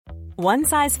One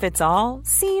size fits all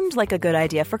seemed like a good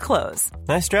idea for clothes.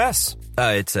 Nice dress.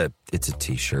 It's a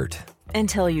T-shirt.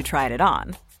 Until you tried it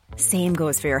on. Same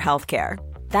goes for your healthcare.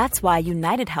 That's why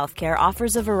United Healthcare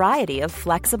offers a variety of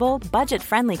flexible,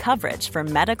 budget-friendly coverage for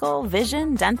medical,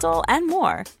 vision, dental, and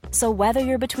more. So whether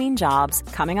you're between jobs,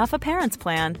 coming off a parent's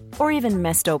plan, or even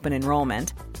missed open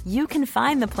enrollment, you can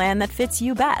find the plan that fits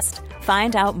you best.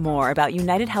 Find out more about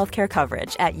United Healthcare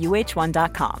coverage at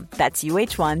uh1.com. That's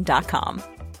uh1.com.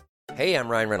 Hey, I'm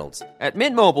Ryan Reynolds. At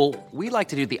Mint Mobile, we like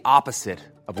to do the opposite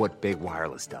of what Big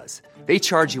Wireless does. They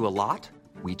charge you a lot,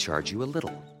 we charge you a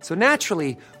little. So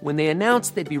naturally, when they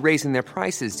announced they'd be raising their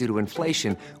prices due to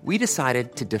inflation, we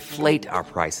decided to deflate our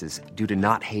prices due to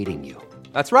not hating you.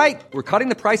 That's right. We're cutting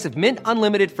the price of Mint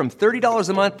Unlimited from $30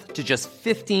 a month to just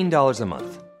 $15 a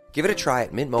month. Give it a try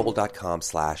at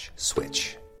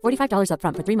mintmobile.com/switch. $45 up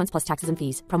front for 3 months plus taxes and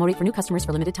fees. Promo rate for new customers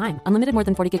for limited time. Unlimited more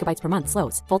than 40 gigabytes per month.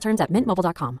 Slows full terms at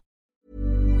mintmobile.com.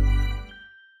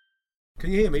 Can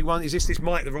you hear me? Is this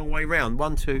mic the wrong way round?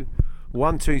 1 2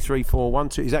 1 2 3 4 1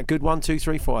 2. Is that good? 1 2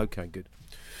 3 4. Okay, good.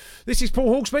 This is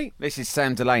Paul Hawksby. This is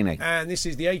Sam Delaney. And this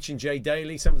is the H&J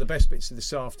Daily. Some of the best bits of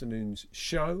this afternoon's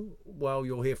show. Well,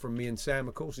 you'll hear from me and Sam,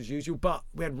 of course, as usual. But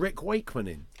we had Rick Wakeman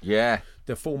in. Yeah.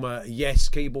 The former Yes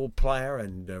keyboard player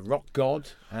and rock god.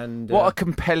 And what a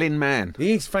compelling man.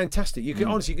 He's fantastic. You could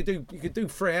honestly, you could do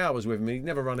 3 hours with him. He'd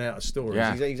never run out of stories.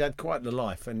 Yeah. He's had quite the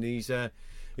life, and he's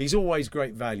always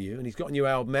great value. And he's got a new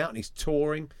album out, and he's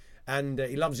touring, and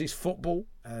he loves his football,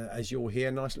 as you'll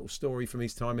hear. Nice little story from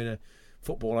his time in a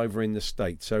football over in the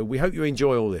States. So we hope you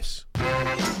enjoy all this.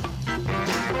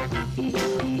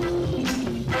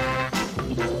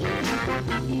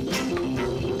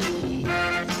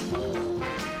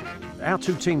 Our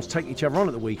two teams take each other on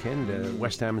at the weekend,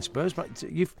 West Ham and Spurs, but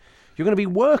you're going to be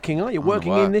working, aren't you?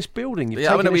 Working in this building. I'm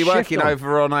going to be working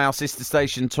over on our sister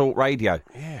station, Talk Radio.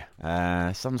 Yeah.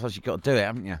 Sometimes you've got to do it,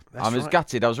 haven't you? That's I was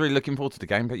gutted. I was really looking forward to the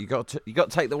game, but you got to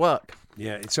take the work.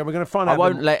 Yeah. So we're going to find out. I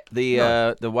won't let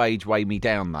the wage weigh me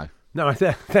down, though. No,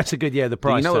 that's a good, the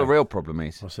price. But you know what the real problem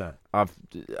is? What's that?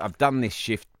 I've done this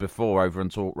shift before over on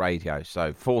Talk Radio,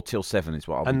 so 4 till 7 is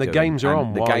what I'll be doing. And the games are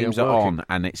on. The games are on,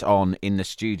 and it's on in the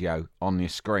studio on your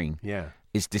screen. Yeah.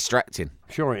 It's distracting.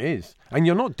 Sure it is. And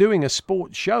you're not doing a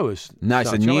sports show No,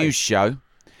 it's a news show,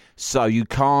 so you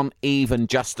can't even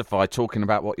justify talking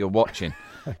about what you're watching.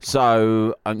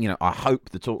 So, I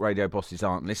hope the Talk Radio bosses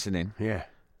aren't listening. Yeah.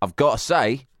 I've got to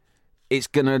say,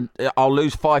 I'll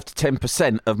lose 5 to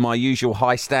 10% of my usual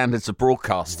high standards of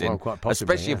broadcasting. Well, quite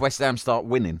possibly, especially if West Ham start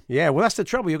winning. Yeah, well, that's the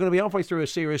trouble. You're going to be halfway through a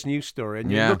serious news story,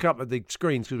 and you look up at the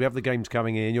screens because we have the games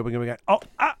coming in. You're going to be going,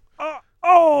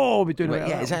 we'll be doing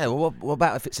it. Exactly. What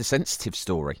about if it's a sensitive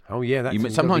story? Oh, yeah.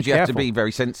 Sometimes you have to be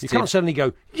very sensitive. You can't suddenly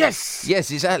go, yes! Yes,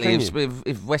 exactly.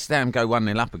 If West Ham go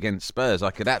 1-0 up against Spurs,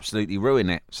 I could absolutely ruin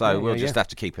it. So we'll just have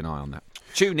to keep an eye on that.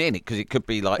 Tune in because it could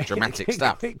be like dramatic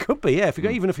stuff. It could be, yeah.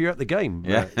 Even if you're at the game,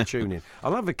 tune in. I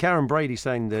love Karen Brady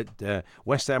saying that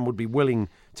West Ham would be willing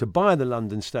to buy the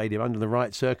London Stadium under the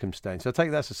right circumstances. I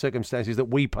take that's the circumstances that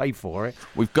we pay for it.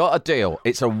 We've got a deal.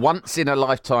 It's a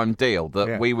once-in-a-lifetime deal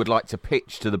that we would like to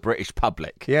pitch to the British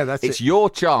public. Yeah, that's It's your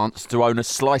chance to own a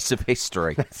slice of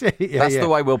history. That's it. That's the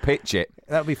way we'll pitch it.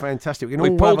 That'd be fantastic.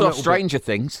 We pulled off Stranger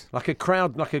Things. Like a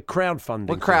crowdfunding.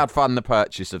 We'll crowdfund the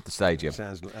purchase of the stadium.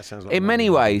 That sounds like in many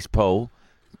ways, Paul,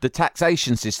 the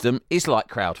taxation system is like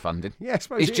crowdfunding. Yeah, I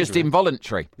suppose it's just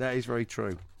involuntary. That is very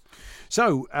true.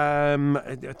 So, a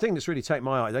thing that's really taken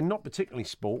my eye, they're not particularly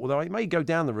sport, although it may go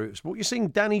down the route of sport. You're seeing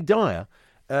Danny Dyer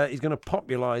is going to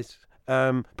popularise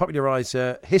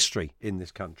history in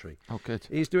this country. Oh, good.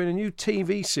 He's doing a new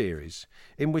TV series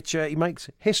in which he makes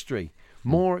history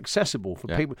more accessible for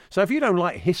people. So if you don't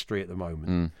like history at the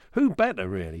moment, who better,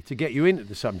 really, to get you into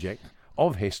the subject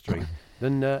of history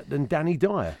than Danny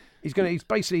Dyer? He's going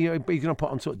to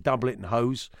put on sort of doublet and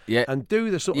hose, and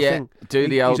do the sort of thing. Do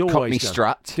the old Cockney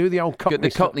strut. Do the old Cockney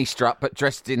strut. Cockney strut, but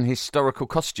dressed in historical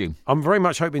costume. I'm very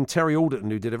much hoping Terry Alderton,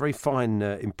 who did a very fine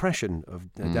impression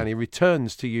of Danny,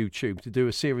 returns to YouTube to do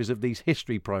a series of these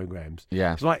history programmes.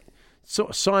 Yeah, it's like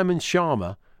sort of Simon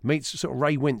Sharma meets sort of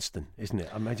Ray Winston, isn't it?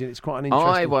 I imagine it's quite an interesting.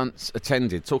 I once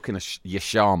attended, talking of your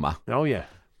Sharma. Oh yeah.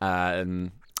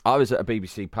 I was at a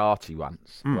BBC party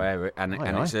once where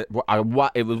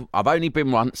I've only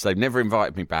been once. They've never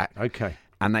invited me back. Okay.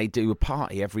 And they do a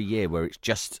party every year where it's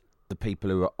just the people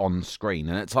who are on screen.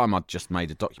 And at the time, I'd just made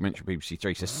a documentary for BBC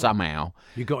Three, so somehow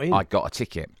you got in. I got a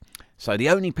ticket. So the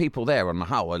only people there on the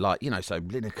whole were like, so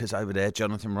Lineker's over there,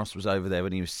 Jonathan Ross was over there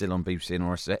when he was still on BBC and all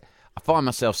the rest. I find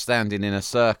myself standing in a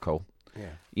circle.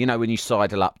 Yeah. When you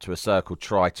sidle up to a circle,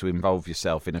 try to involve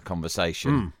yourself in a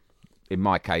conversation. in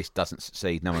my case, doesn't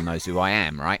succeed, no one knows who I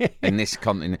am, right? In this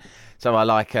continent. So I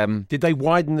like... Did they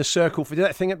widen the circle for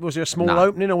that thing? Was there a small no.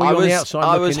 opening, or were you on the outside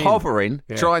I looking was in? hovering,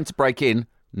 trying to break in.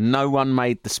 No one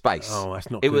made the space. Oh, that's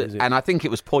not it good, was, is it? And I think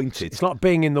it was pointed. It's like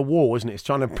being in the wall, isn't it? It's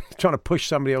trying to push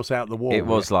somebody else out the wall. It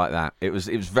was like that. It was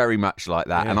very much like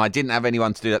that. Yeah. And I didn't have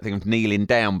anyone to do that thing of kneeling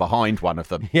down behind one of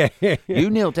them. Yeah. You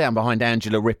kneel down behind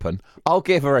Angela Rippon. I'll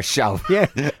give her a shove. Yeah.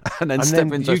 and then and step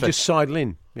then into you her. just sidle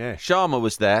in. Yeah. Sharma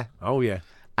was there. Oh, yeah.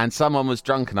 And someone was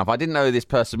drunk enough. I didn't know who this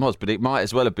person was, but it might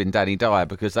as well have been Danny Dyer,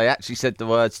 because they actually said the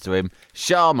words to him,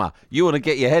 Sharma, you want to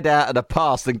get your head out of the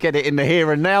past and get it in the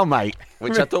here and now, mate,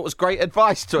 which I thought was great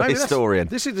advice to a Maybe historian.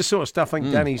 This is the sort of stuff I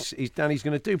think Danny's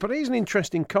going to do. But it is an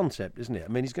interesting concept, isn't it?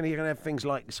 I mean, he's going to have things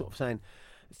like sort of saying,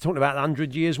 talking about the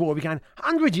 100 Years' War. We're going,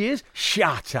 100 years?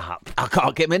 Shut up. I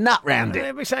can't get my nut round it.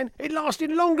 They'll be saying, it lasted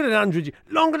longer than 100 years.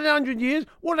 Longer than 100 years?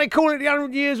 What do they call it the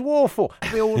 100 Years' War for?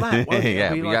 It'll be all that, won't it? Yeah,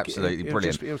 It'll it'll be like- absolutely it'll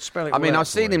brilliant. It'll spell it I mean, all out I've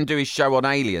seen for you. him do his show on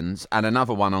aliens and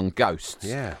another one on ghosts.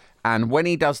 Yeah. And when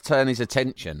he does turn his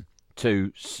attention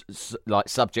to like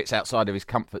subjects outside of his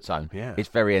comfort zone, Yeah. it's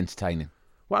very entertaining.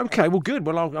 Well, okay, well, good.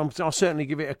 Well, I'll certainly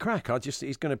give it a crack.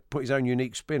 He's going to put his own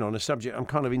unique spin on a subject I'm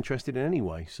kind of interested in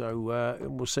anyway. So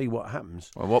we'll see what happens.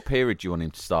 Well, what period do you want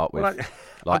him to start with? Well, I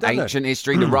like don't know. ancient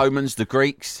history, the Romans, the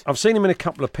Greeks? I've seen him in a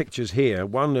couple of pictures here.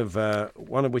 One of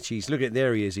which he's look at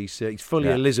there he is. He's fully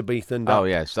Yeah. Elizabethan. Oh,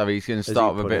 yeah, so he's going to As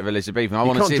start you with a put bit it. of Elizabethan. I You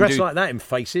want to can't see him dress do... like that in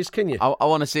faces, can you? I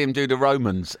want to see him do the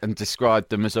Romans and describe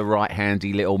them as a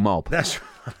right-handy little mob. That's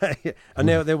right. And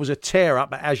there was a tear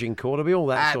up at Agincourt. There'll be all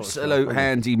that sort of stuff. Absolute won't there?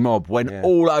 handy mob. Went Yeah.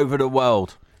 all over the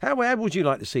world. How would you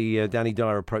like to see Danny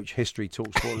Dyer approach History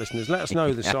Talk Sport listeners? Let us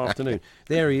know this afternoon.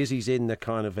 There he is. He's in the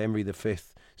kind of Henry V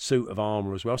suit of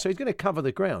armour as well. So he's going to cover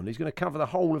the ground. He's going to cover the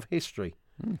whole of history.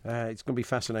 It's going to be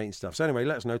fascinating stuff. So anyway,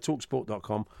 let us know.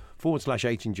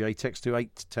 Talksport.com/H&J. Text to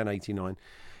 81089.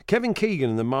 Kevin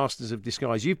Keegan and the Masters of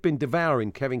Disguise. You've been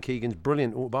devouring Kevin Keegan's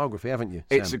brilliant autobiography, haven't you,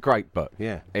 Sam? It's a great book.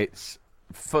 Yeah. It's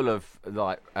full of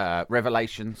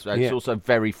revelations. It's Yeah. also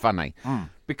very funny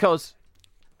because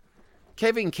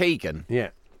Kevin Keegan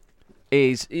Yeah.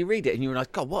 is, you read it and you realise,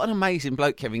 God, what an amazing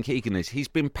bloke Kevin Keegan is. He's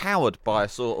been powered by a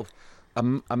sort of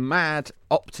a mad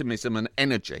optimism and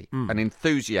energy and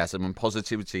enthusiasm and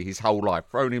positivity his whole life,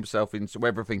 thrown himself into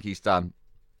everything he's done.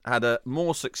 Had a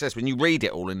more success when you read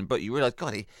it all in the book. You realise,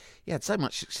 God, he had so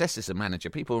much success as a manager.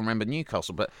 People remember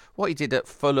Newcastle, but what he did at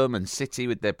Fulham and City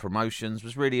with their promotions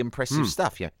was really impressive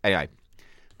stuff. Yeah. Anyway,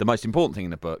 the most important thing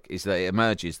in the book is that it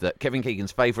emerges that Kevin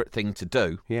Keegan's favourite thing to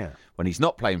do when he's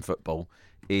not playing football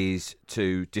is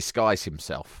to disguise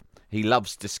himself. He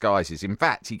loves disguises. In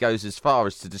fact, he goes as far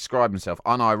as to describe himself,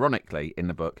 unironically, in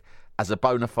the book, as a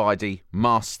bona fide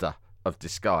master of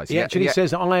disguise. He actually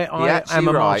says, I am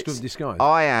a master of disguise.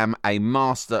 I am a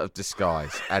master of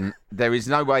disguise. And there is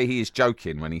no way he is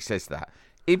joking when he says that.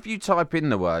 If you type in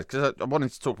the word, because I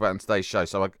wanted to talk about it in today's show,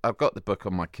 so I've got the book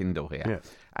on my Kindle here,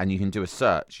 and you can do a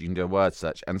search, you can do a word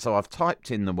search. And so I've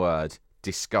typed in the word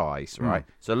disguise, right?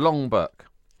 It's a long book.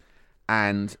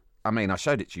 And, I mean, I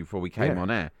showed it to you before we came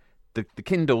on air. The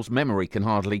Kindle's memory can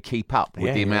hardly keep up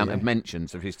with the amount of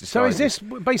mentions of his disguise. So is this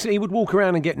basically he would walk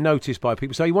around and get noticed by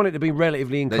people? So you want it to be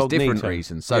relatively incognito? There's different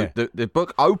reasons. So the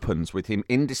book opens with him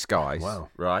in disguise,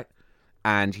 right?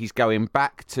 And he's going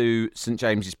back to St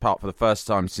James's Park for the first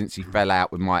time since he fell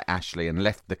out with Mike Ashley and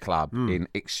left the club in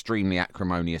extremely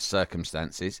acrimonious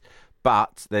circumstances.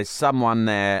 But there's someone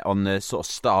there on the sort of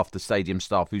staff, the stadium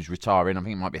staff, who's retiring. I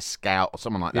think it might be a scout or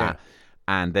someone like that.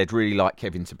 And they'd really like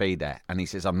Kevin to be there. And he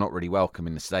says, I'm not really welcome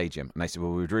in the stadium. And they said,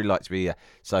 well, we'd really like to be here.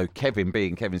 So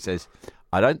Kevin says,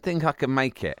 I don't think I can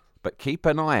make it, but keep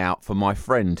an eye out for my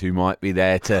friend who might be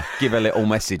there to give a little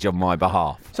message on my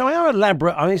behalf. So how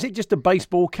elaborate, I mean, is it just a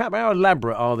baseball cap? How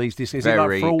elaborate are these? Is it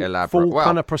Very like elaborate. full Well,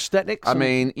 kind of prosthetics? I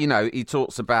mean, you know, he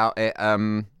talks about it.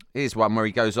 Here's one where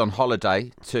he goes on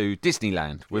holiday to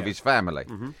Disneyland with his family.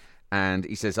 And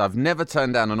he says, I've never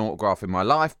turned down an autograph in my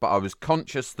life, but I was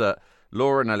conscious that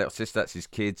Laura and her little sister, that's his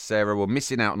kids, Sarah, were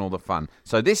missing out on all the fun.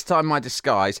 So this time my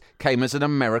disguise came as an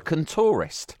American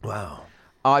tourist. Wow.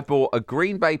 I bought a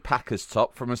Green Bay Packers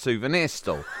top from a souvenir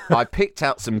stall. I picked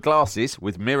out some glasses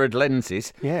with mirrored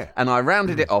lenses. And I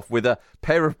rounded it off with a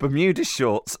pair of Bermuda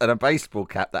shorts and a baseball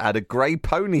cap that had a grey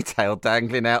ponytail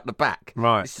dangling out the back.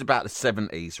 Right. This is about the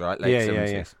 70s, right? Late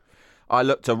 70s. Yeah. I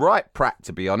looked a right prat,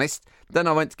 to be honest. Then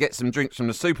I went to get some drinks from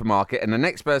the supermarket, and the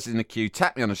next person in the queue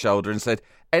tapped me on the shoulder and said,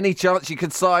 any chance you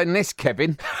could sign this,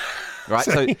 Kevin? Right,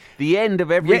 so the end of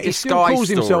every disguise he still calls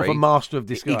story... himself a master of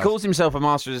disguise. He calls himself a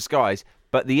master of disguise,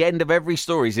 but the end of every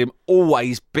story is him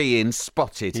always being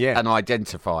spotted and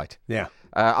identified. Yeah.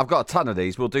 I've got a ton of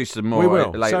these. We'll do some more We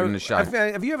will. later in the show.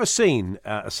 Have you ever seen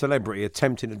a celebrity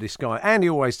attempting to disguise? Andy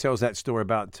always tells that story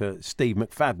about Steve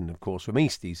McFadden, of course, from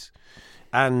Easties.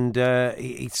 And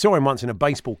he saw him once in a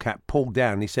baseball cap pulled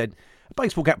down. He said, a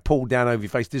baseball cap pulled down over your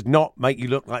face does not make you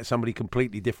look like somebody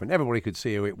completely different. Everybody could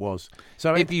see who it was.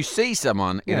 So if you see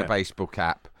someone in a baseball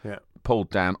cap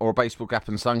pulled down or a baseball cap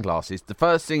and sunglasses, the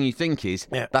first thing you think is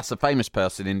that's a famous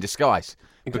person in disguise.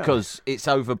 Exactly. Because it's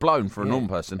overblown for a normal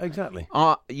person. Exactly.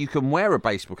 You can wear a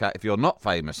baseball cap if you're not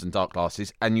famous and dark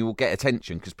glasses, and you will get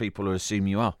attention because people will assume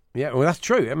you are. Yeah, well, that's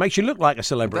true. It makes you look like a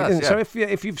celebrity. It does, So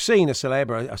if you've seen a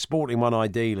celeb, a sporting one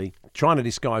ideally, trying to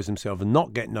disguise themselves and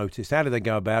not get noticed, how do they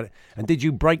go about it? And did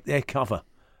you break their cover?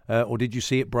 Or did you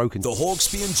see it broken? The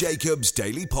Hawksbee and Jacobs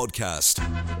Daily Podcast.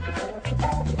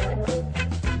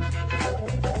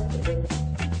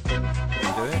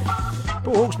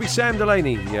 Paul Hawksbee, Sam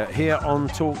Delaney here on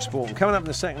TalkSport. And coming up in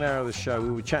the second hour of the show, we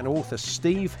were chatting to author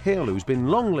Steve Hill, who's been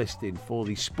longlisted for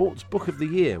the Sports Book of the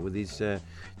Year with his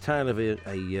tale of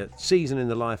a season in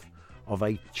the life of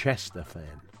a Chester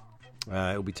fan.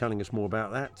 He'll be telling us more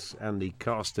about that and the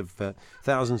cast of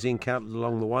thousands he encountered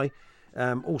along the way.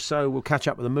 Also, we'll catch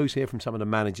up with the Moose here from some of the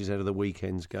managers out of the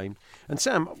weekend's game. And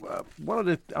Sam, one of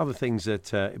the other things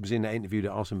that it was in that interview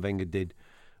that Arsene Wenger did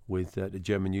with the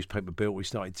German newspaper Bild, we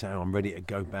started saying, I'm ready to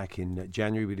go back in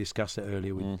January. We discussed that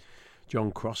earlier with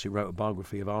John Cross, who wrote a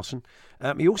biography of Arsene.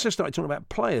 He also started talking about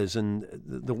players and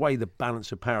the way the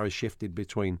balance of power has shifted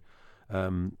between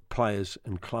players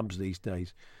and clubs these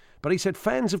days. But he said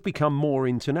fans have become more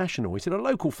international. He said a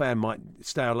local fan might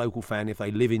stay a local fan if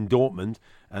they live in Dortmund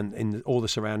and in all the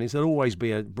surroundings. There'll always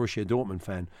be a Borussia Dortmund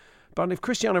fan. But if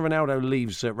Cristiano Ronaldo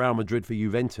leaves Real Madrid for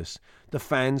Juventus, the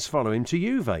fans follow him to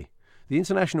Juve. The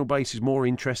international base is more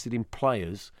interested in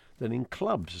players than in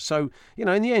clubs. So,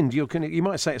 in the end, you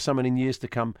might say to someone in years to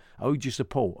come, "Oh, do you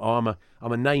support? Oh, I'm a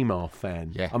Neymar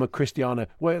fan. Yeah. I'm a Cristiano."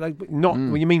 Well,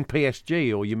 when you mean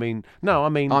PSG, or you mean no? I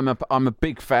mean, I'm a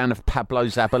big fan of Pablo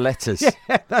Zabaletta's.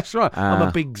 Yeah, that's right. I'm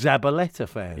a big Zabaleta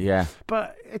fan. Yeah,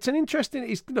 but it's an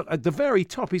interesting. Look at the very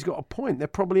top. He's got a point. There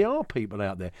probably are people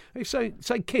out there. So,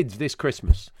 say kids this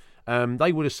Christmas.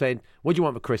 They would have said, what do you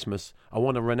want for Christmas? I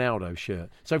want a Ronaldo shirt.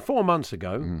 So 4 months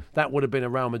ago, that would have been a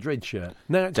Real Madrid shirt.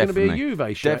 Now it's going to be a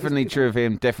Juve shirt. Definitely true of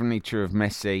him. Definitely true of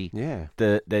Messi. Yeah.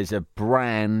 There's a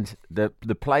brand.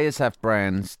 The players have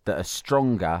brands that are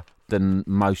stronger than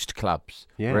most clubs.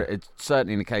 Yeah. It's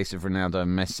certainly in the case of Ronaldo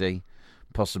and Messi,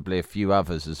 possibly a few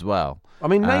others as well. I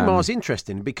mean, Neymar's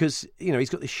interesting because, he's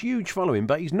got this huge following,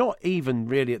 but he's not even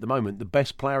really at the moment the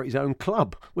best player at his own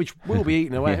club, which will be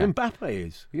eaten away. Mbappe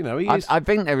is. He is. I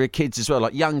think there are kids as well,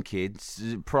 like young kids,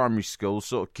 primary school,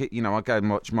 sort of, I go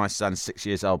and watch my son, 6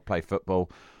 years old, play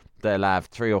football. They'll have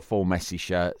 3 or 4 Messi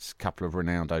shirts, a couple of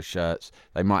Ronaldo shirts.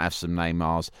 They might have some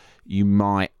Neymars. You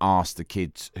might ask the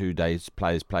kids who those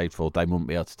players played for. They wouldn't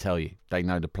be able to tell you. They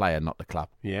know the player, not the club.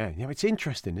 Yeah, it's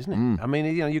interesting, isn't it? I mean,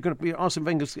 you're going to be Arsene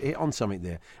Wenger's hit on something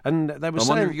there. And they were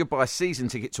saying, I wonder if you could buy a season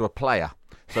ticket to a player.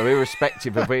 So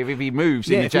irrespective of if he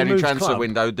moves in the January transfer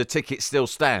window, the ticket still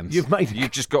stands.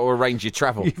 You've just got to arrange your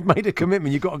travel. You've made a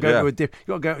commitment. You've got to go you've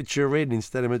got to go to Turin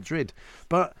instead of Madrid.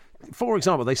 But for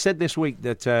example, they said this week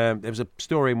that there was a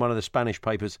story in one of the Spanish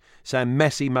papers saying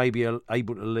Messi may be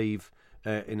able to leave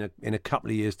in a couple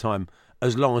of years' time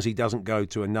as long as he doesn't go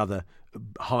to another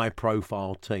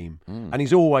high-profile team. And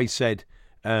he's always said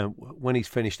when he's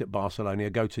finished at Barcelona,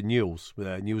 he'll go to Newell's,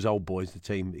 Newell's Old Boys, the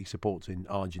team he supports in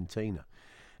Argentina.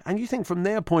 And you think from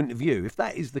their point of view, if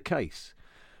that is the case,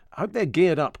 I hope they're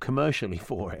geared up commercially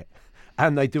for it.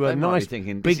 And they do a nice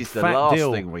big fat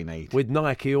deal with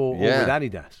Nike or with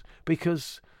Adidas.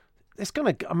 Because it's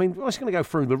going to go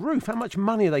through the roof. How much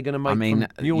money are they going to make from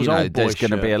Newell's Old Boys there's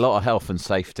going to be a lot of health and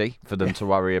safety for them to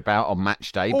worry about on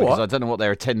match day because I don't know what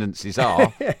their attendances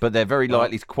are, but they're very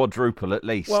likely to quadruple at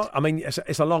least. Well, I mean,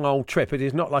 it's a long old trip. It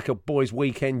is not like a boys'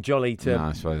 weekend jolly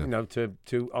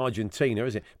to Argentina,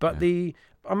 is it? But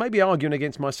I may be arguing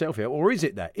against myself here, or is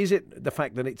it that? Is it the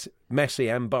fact that it's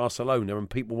Messi and Barcelona and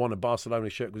people want a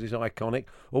Barcelona shirt because it's iconic,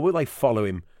 or will they follow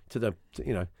him to the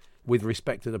with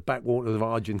respect to the backwaters of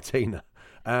Argentina,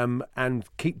 and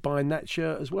keep buying that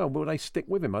shirt as well? Will they stick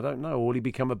with him? I don't know. Or will he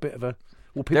become a bit of a...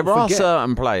 There are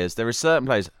certain players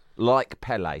like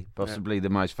Pelé, possibly the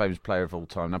most famous player of all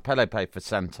time. Now, Pelé played for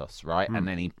Santos, right? And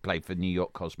then he played for New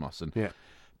York Cosmos.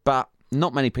 But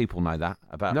not many people know that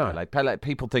about Pelé.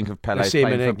 People think of Pelé see him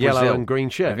playing in for a yellow Brazil. And green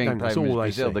shirt. That's all they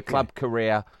see. The club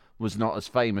career was not as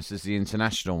famous as the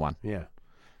international one. Yeah.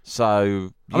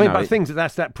 So but things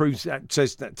that proves that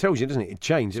tells you, doesn't it? It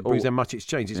changed. It proves how much it's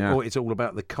changed. It's all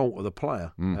about the cult of the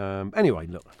player. Anyway,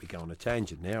 look, we go on a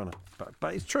tangent now,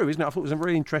 but it's true, isn't it? I thought it was a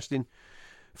really interesting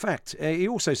Fact. He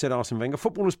also said, Arsene Wenger,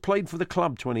 footballers played for the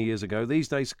club 20 years ago. These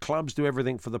days, clubs do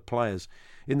everything for the players.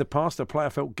 In the past, a player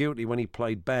felt guilty when he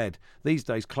played bad. These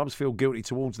days, clubs feel guilty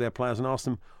towards their players and ask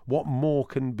them what more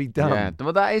can be done. Yeah,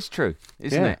 well, that is true,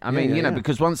 isn't it? I mean,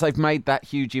 because once they've made that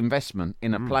huge investment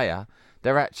in a player,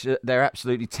 they're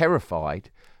absolutely terrified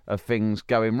of things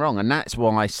going wrong. And that's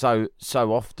why so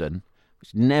often,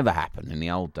 which never happened in the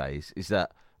old days, is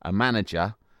that a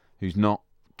manager who's not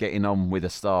getting on with a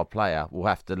star player will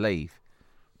have to leave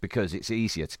because it's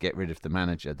easier to get rid of the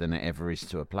manager than it ever is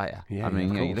to a player. Yeah, I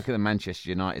mean, you you look at the Manchester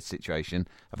United situation.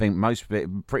 I think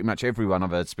pretty much everyone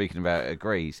I've heard speaking about it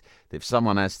agrees that if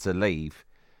someone has to leave,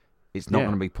 it's not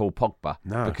going to be Paul Pogba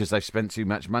because they've spent too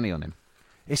much money on him.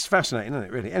 It's fascinating, isn't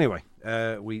it, really? Anyway,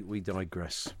 we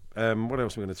digress. What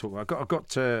else are we going to talk about? I've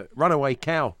got runaway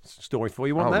cow story for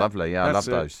you. Want that? Lovely. Yeah, I love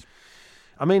those.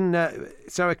 I mean,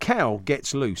 so a cow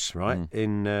gets loose, right,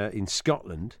 in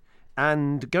Scotland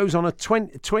and goes on a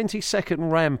 20-second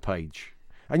rampage.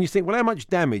 And you think, well, how much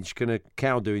damage can a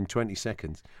cow do in 20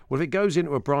 seconds? Well, if it goes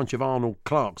into a branch of Arnold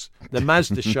Clark's, the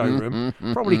Mazda showroom,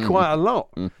 probably quite a lot.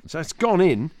 So it's gone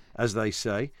in, as they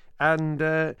say,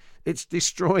 and it's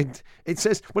destroyed. It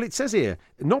says here,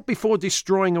 not before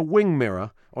destroying a wing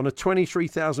mirror on a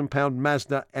 £23,000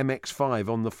 Mazda MX-5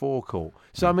 on the forecourt.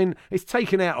 So, I mean, it's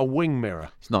taken out a wing mirror.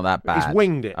 It's not that bad. It's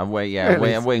winged it. A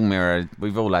wing mirror,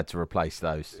 we've all had to replace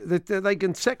those. They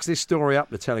can sex this story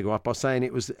up, the Telegraph, by saying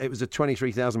it was a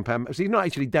 £23,000. So he's not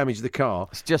actually damaged the car.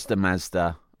 It's just a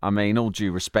Mazda. I mean, all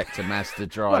due respect to Mazda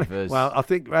drivers. Well, I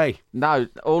think, hey. No,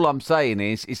 all I'm saying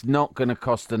is it's not going to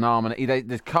cost an arm.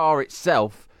 The car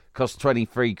itself costs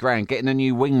 23 grand. Getting a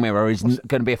new wing mirror is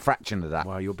going to be a fraction of that.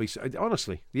 Well, you'll be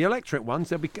honestly the electric ones.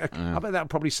 They'll be. I bet that'll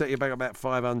probably set you back about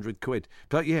 £500.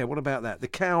 But yeah, what about that? The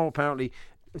cow apparently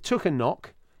took a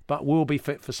knock, but will be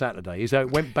fit for Saturday. So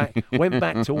it went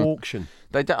back to auction.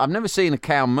 I've never seen a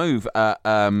cow move at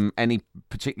any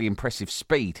particularly impressive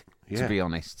speed, to be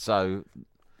honest. So.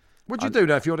 What'd you do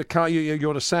though if you're the car?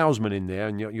 You're the salesman in there,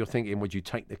 and you're thinking, would you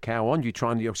take the cow on? Do you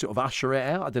try and sort of usher it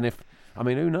out? I don't know if. I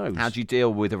mean, who knows? How do you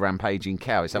deal with a rampaging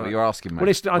cow? Is that what you're asking me?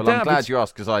 Well, I'm glad you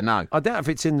asked because I know. I doubt if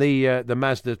it's in the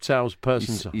Mazda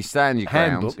salesperson's you stand your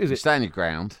handbook, ground. Is it? You stand your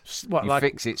ground. What, you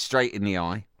fix it straight in the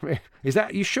eye. Is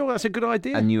that? You sure that's a good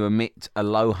idea? And you emit a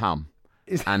low hum,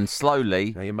 and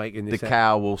slowly now you're making this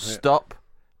cow will stop.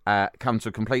 Come to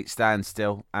a complete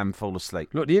standstill and fall asleep.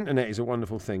 Look, the internet is a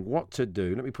wonderful thing. What to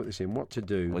do? Let me put this in. What to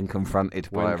do when confronted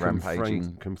by a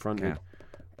rampaging confronted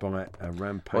by a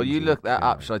rampaging. Well, you look that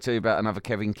up. Shall I tell you about another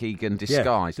Kevin Keegan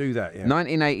disguise? Yeah, do that. Yeah.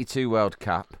 1982 World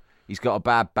Cup. He's got a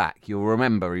bad back. You'll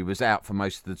remember he was out for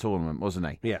most of the tournament, wasn't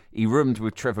he? Yeah. He roomed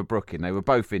with Trevor Brooking. They were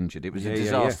both injured. It was a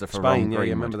disaster for Spain, Ron Greenwood.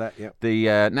 Yeah, remember that. Yeah.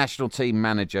 The national team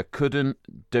manager couldn't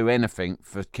do anything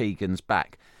for Keegan's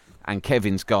back, and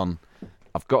Kevin's gone.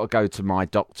 I've got to go to my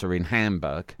doctor in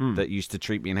Hamburg that used to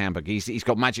treat me in Hamburg. He's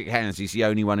got magic hands. He's the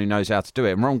only one who knows how to do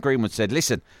it. And Ron Greenwood said,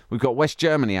 "Listen, we've got West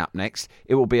Germany up next.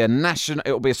 It will be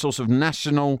a source of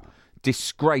national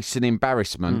disgrace and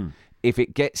embarrassment if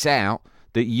it gets out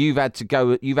that you've had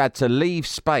to leave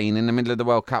Spain in the middle of the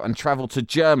World Cup and travel to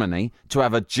Germany to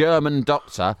have a German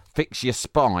doctor fix your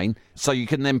spine so you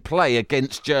can then play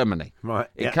against Germany." Right.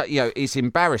 It's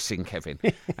embarrassing, Kevin.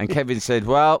 And Kevin said,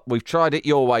 "Well, we've tried it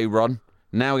your way, Ron.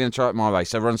 Now we're going to try it my way."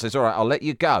 So Ron says, "All right, I'll let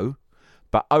you go,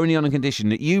 but only on a condition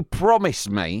that you promise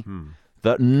me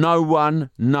that no one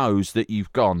knows that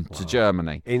you've gone to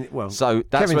Germany." So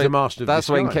that's Kevin's a master of that's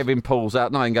when disguise. Kevin pulls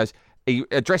out and goes,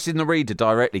 addressing the reader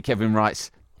directly, Kevin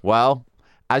writes, "Well,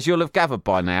 as you'll have gathered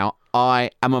by now, I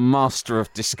am a master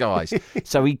of disguise."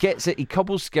 So he gets it. He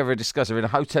cobbles together a disguise. They're in a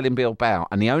hotel in Bilbao,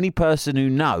 and the only person who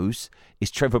knows is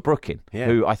Trevor Brooking,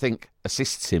 who I think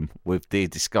assists him with the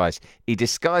disguise. He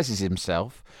disguises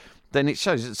himself. Then it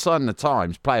shows at Sign of the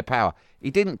Times, Player Power. He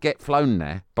didn't get flown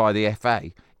there by the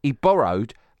FA. He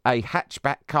borrowed a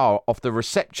hatchback car off the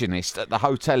receptionist at the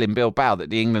hotel in Bilbao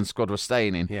that the England squad was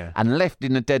staying in, and left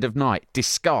in the dead of night,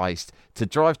 disguised, to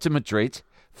drive to Madrid,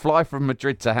 fly from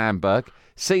Madrid to Hamburg,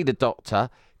 see the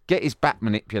doctor, get his back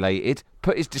manipulated,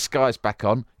 put his disguise back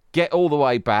on, get all the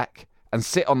way back, and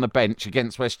sit on the bench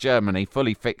against West Germany,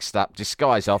 fully fixed up,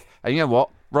 disguise off. And you know what?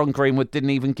 Ron Greenwood didn't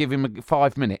even give him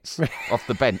 5 minutes off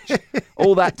the bench.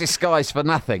 All that disguise for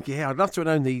nothing. Yeah, I'd love to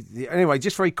know anyway,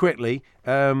 just very quickly,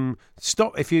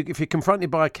 stop if you're confronted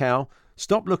by a cow,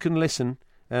 stop, look and listen,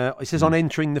 It says on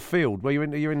entering the field, where you're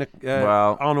in the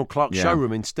Arnold Clark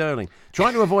showroom in Stirling.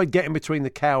 Trying to avoid getting between the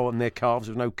cow and their calves.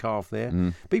 There's no calf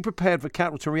there. Be prepared for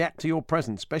cattle to react to your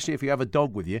presence, especially if you have a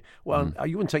dog with you. Well,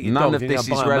 you wouldn't take your dog. None of this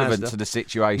is relevant to the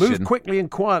situation. Move quickly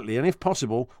and quietly, and if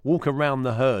possible, walk around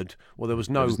the herd. Well, there was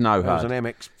no herd. There was an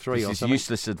MX3 this or is something.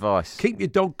 Useless advice. Keep your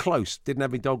dog close. Didn't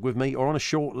have my dog with me, or on a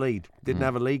short lead. Didn't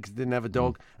have a lead, didn't have a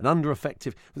dog. And under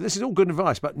effective. This is all good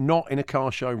advice, but not in a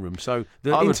car showroom. So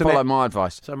I would follow my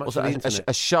advice. So much also, for the internet.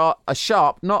 A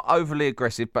sharp, not overly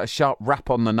aggressive, but a sharp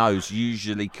rap on the nose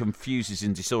usually confuses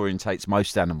and disorientates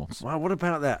most animals. Well, what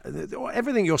about that?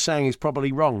 Everything you're saying is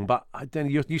probably wrong, but then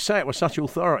you say it with such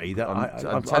authority that I'm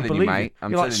I telling believe you, mate.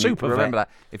 You're like super remember that.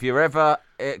 If you're ever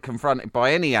confronted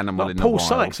by any animal like in the Paul wild,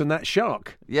 Sykes and that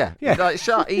shark. Yeah. Like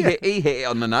shark, he hit it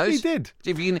on the nose. He did.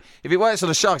 If it works on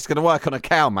a shark, it's going to work on a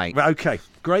cow, mate. Right, okay,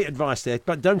 great advice there,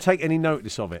 but don't take any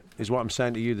notice of it, is what I'm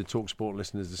saying to you, the TalkSport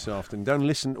listeners this afternoon. Don't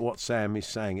listen to what Sam is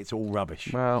saying. It's all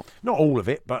rubbish. Well, not all of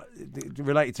it, but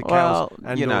related to cows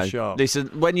and sharks. Listen,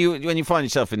 when you find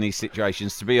yourself in these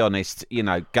situations, to be honest,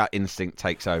 gut instinct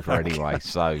takes over anyway.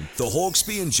 So the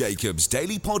Hawksby and Jacobs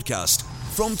Daily Podcast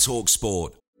from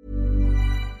TalkSport.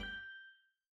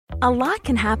 A lot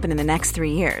can happen in the next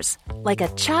 3 years. Like a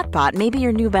chatbot may be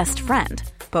your new best friend.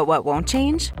 But what won't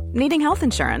change? Needing health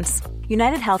insurance.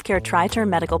 United Healthcare Tri-Term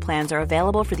Medical Plans are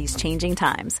available for these changing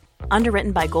times.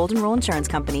 Underwritten by Golden Rule Insurance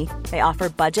Company, they offer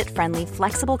budget-friendly,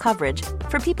 flexible coverage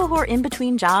for people who are in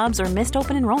between jobs or missed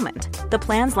open enrollment. The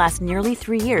plans last nearly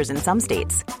 3 years in some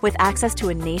states, with access to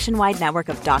a nationwide network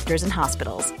of doctors and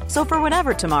hospitals. So for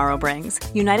whatever tomorrow brings,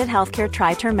 United Healthcare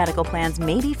Tri-Term Medical Plans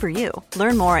may be for you.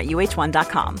 Learn more at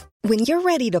uh1.com. When you're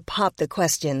ready to pop the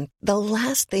question, the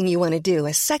last thing you want to do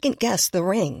is second-guess the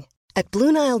ring. At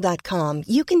BlueNile.com,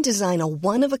 you can design a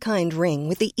one-of-a-kind ring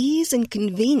with the ease and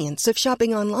convenience of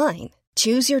shopping online.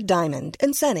 Choose your diamond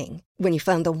and setting. When you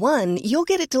find the one, you'll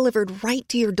get it delivered right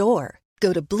to your door.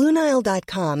 Go to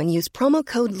BlueNile.com and use promo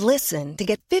code LISTEN to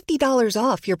get $50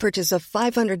 off your purchase of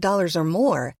 $500 or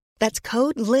more. That's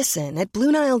code LISTEN at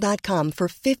BlueNile.com for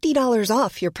 $50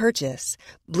 off your purchase.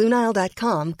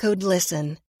 BlueNile.com, code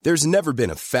LISTEN. There's never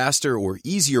been a faster or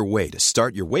easier way to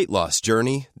start your weight loss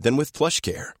journey than with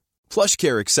PlushCare.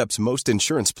 PlushCare accepts most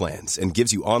insurance plans and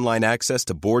gives you online access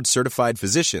to board-certified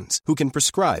physicians who can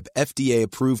prescribe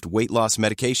FDA-approved weight loss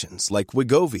medications like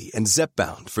Wegovy and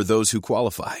Zepbound for those who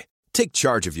qualify. Take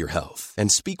charge of your health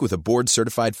and speak with a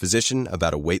board-certified physician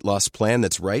about a weight loss plan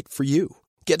that's right for you.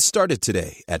 Get started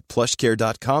today at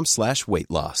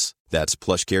plushcare.com/weight-loss. That's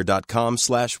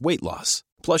plushcare.com/weight-loss.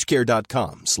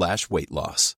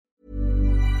 plushcare.com/weight-loss.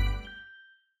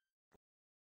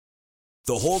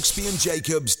 The Hawksby and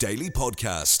Jacobs Daily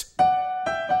Podcast.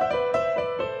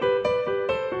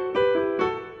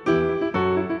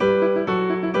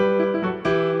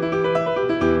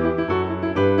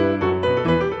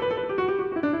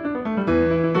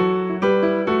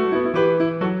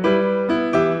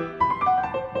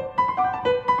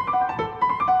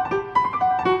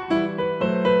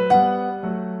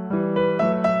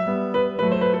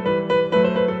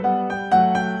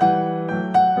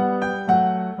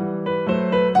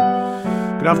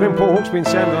 Good afternoon, Paul Hawksby and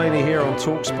Sam Delaney here on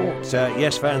TalkSport.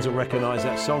 Yes, fans will recognise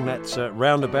that song. That's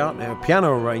Roundabout, a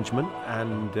piano arrangement,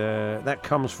 and that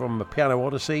comes from Piano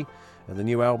Odyssey and the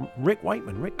new album. Rick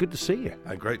Wakeman. Rick, good to see you.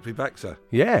 Great to be back, sir.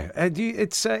 Yeah,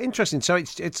 it's interesting. So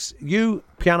it's you,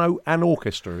 piano and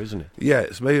orchestra, isn't it? Yeah,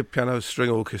 it's me, a piano, string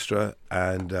orchestra,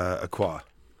 and a choir.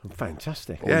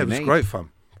 Fantastic. Yeah, it was great fun.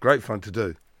 Great fun to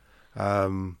do.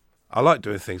 I like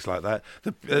doing things like that.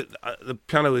 The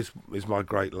piano is my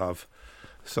great love.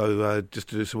 So just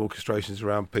to do some orchestrations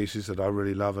around pieces that I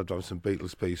really love. I've done some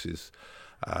Beatles pieces,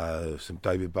 some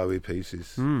David Bowie pieces,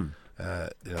 some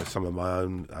of my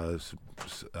own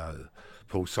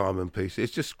Paul Simon pieces.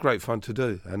 It's just great fun to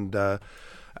do, and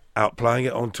outplaying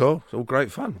it on tour, it's all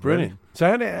great fun. Brilliant. Really. So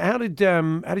how did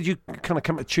you kind of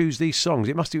come to choose these songs?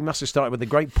 It must have started with the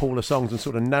great pool of songs and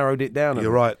sort of narrowed it down. You're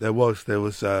right. There was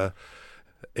an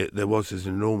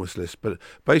enormous list, but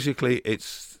basically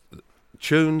it's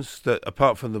tunes that,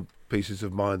 apart from the pieces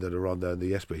of mine that are on there and the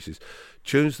Yes pieces,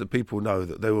 tunes that people know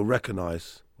that they will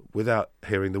recognise without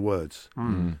hearing the words.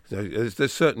 So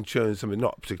there's certain tunes,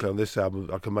 not particularly on this album,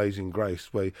 like Amazing Grace,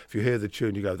 where if you hear the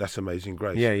tune, you go, that's Amazing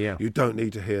Grace. Yeah. You don't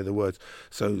need to hear the words.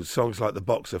 So songs like The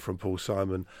Boxer from Paul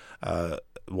Simon,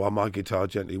 While My Guitar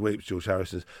Gently Weeps, George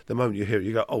Harrison's, the moment you hear it,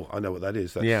 you go, oh, I know what that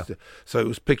is. So it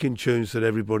was picking tunes that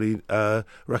everybody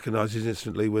recognises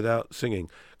instantly without singing,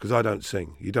 because I don't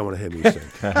sing. You don't want to hear me sing.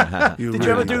 Did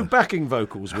you ever do backing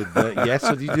vocals with Yes,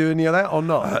 or did you do any of that? that or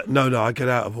not? No, I get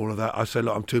out of all of that. I say,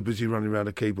 look, I'm too busy running around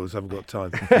the keyboards. I haven't got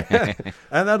time.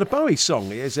 And the Bowie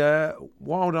song is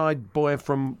 "Wild Eyed Boy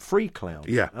from Free Cloud."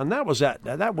 Yeah, and that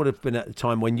would have been at the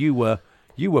time when you were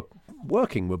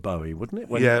working with Bowie, wouldn't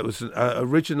it? Yeah, it was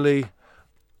originally.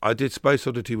 I did Space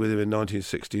Oddity with him in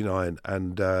 1969,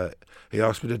 and he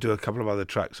asked me to do a couple of other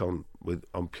tracks on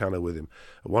piano with him.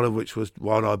 One of which was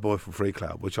 "Wild Eyed Boy from Free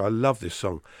Cloud," which I love this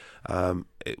song.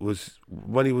 It was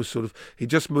when he was he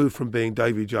just moved from being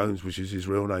Davy Jones, which is his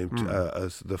real name,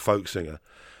 as the folk singer,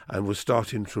 and was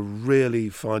starting to really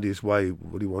find his way,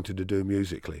 what he wanted to do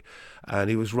musically. And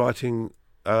he was writing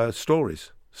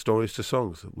stories to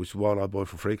songs, which Wild Eyed Boy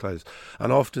from Free Cloud is.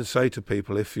 And I often say to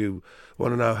people, if you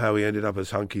want to know how he ended up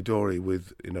as Hunky Dory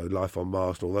with Life on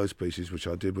Mars and all those pieces, which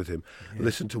I did with him,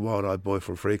 listen to Wild Eyed Boy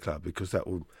from Free Cloud, because that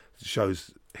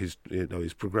shows his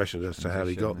progression as to how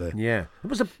he got there. Yeah, it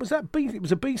was a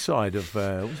B-side of.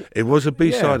 It was a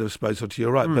B-side of Space Oddity.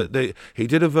 You're right, but he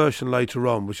did a version later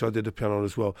on, which I did a piano on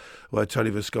as well, where Tony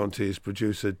Visconti, his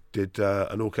producer, did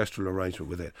an orchestral arrangement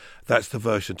with it. That's the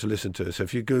version to listen to. So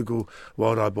if you Google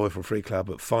Wild Eyed Boy from Free Cloud,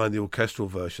 but find the orchestral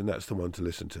version, that's the one to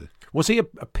listen to. Was he a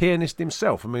pianist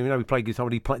himself? I mean, he played guitar.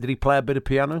 Did he play a bit of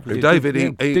piano?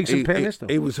 David, decent pianist.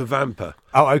 He was a vamper.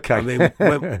 Oh, okay. I mean,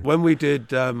 when we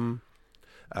did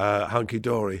Hunky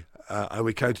Dory, and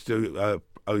we came to do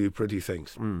 "Oh You Pretty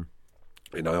Things,"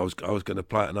 I was going to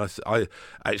play it, and I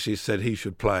actually said he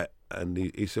should play it, and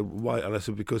he said, why? And I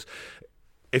said, because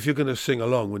if you're going to sing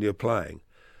along when you're playing,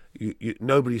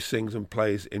 nobody sings and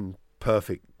plays in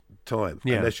perfect time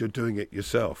unless you're doing it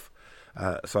yourself.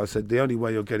 So I said the only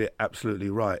way you'll get it absolutely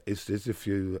right is if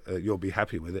you'll be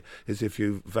happy with it, is if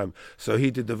you vamp. So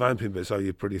he did the vamping bits, "Oh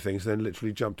You Pretty Things," then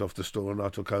literally jumped off the stool, and I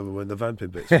took over when the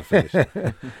vamping bits were finished.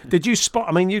 Did you spot?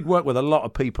 I mean, you'd worked with a lot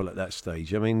of people at that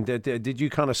stage. I mean, did you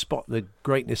kind of spot the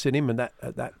greatness in him at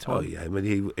that time? Oh yeah, I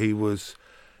mean he was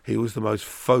the most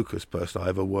focused person I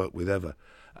ever worked with ever.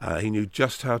 He knew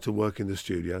just how to work in the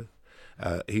studio.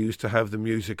 He used to have the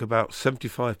music about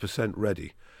 75%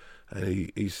 ready.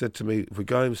 And he said to me, if we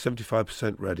go in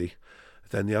 75% ready,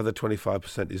 then the other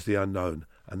 25% is the unknown,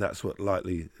 and that's what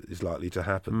is likely to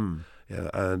happen. Yeah,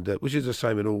 and which is the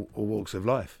same in all walks of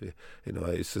life.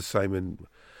 It's the same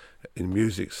in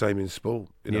music, same in sport.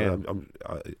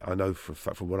 I know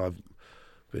from what I've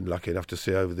been lucky enough to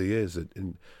see over the years that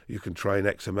you can train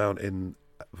X amount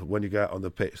when you go out on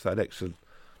the pitch, that extra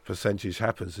percentage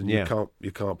happens, and you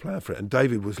can't plan for it. And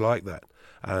David was like that,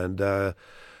 and.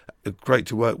 Great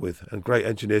to work with and great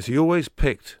engineers. He always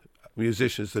picked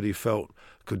musicians that he felt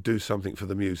could do something for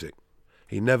the music.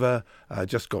 He never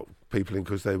just got people in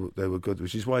because they were good,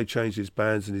 which is why he changed his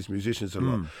bands and his musicians a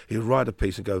lot. He'd write a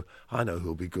piece and go, I know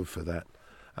who'll be good for that.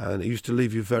 And he used to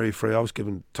leave you very free. I was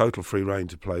given total free rein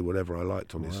to play whatever I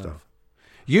liked on his stuff.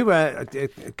 You were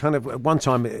kind of one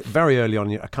time, very early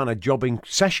on, a kind of jobbing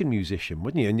session musician,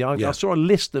 wouldn't you? And I saw a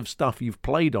list of stuff you've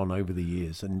played on over the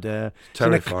years, and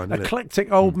terrifying, an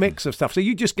eclectic old mix of stuff. So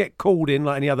you just get called in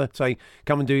like any other, say,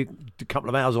 come and do a couple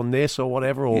of hours on this or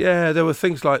whatever. Or yeah, there were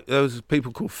things like there was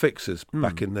people called fixers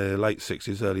back in the late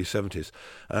 60s, early 70s,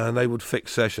 and they would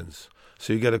fix sessions.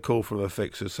 So you get a call from a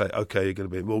fixer, say, okay, you're going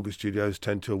to be at Morgan Studios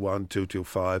 10 till 1, 2 till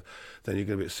 5. Then you're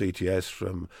going to be at CTS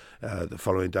from the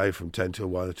following day from 10 till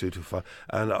 1 or 2 till 5.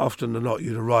 And often than not,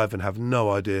 you'd arrive and have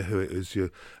no idea who it is you're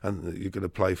going to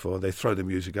play for. They throw the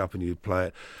music up and you'd play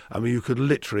it. I mean, you could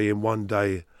literally in one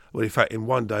day, well, in fact, in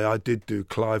one day I did do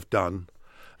Clive Dunn,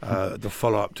 the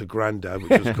follow-up to Grandad,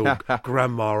 which was called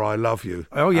Grandma, I Love You.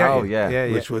 Oh,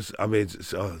 yeah. Which was, I mean,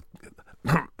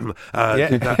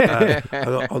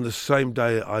 on the same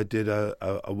day I did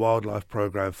a wildlife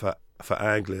program for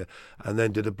Anglia, and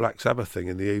then did a Black Sabbath thing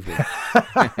in the evening.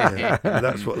 And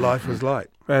that's what life was like.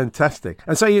 Fantastic.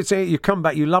 And so you come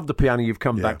back, you love the piano, you've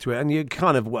come back to it, and you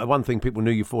kind of, one thing people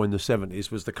knew you for in the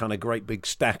 70s was the kind of great big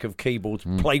stack of keyboards,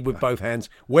 played with both hands,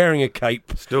 wearing a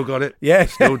cape. Still got it. Yeah.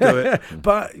 Still do it.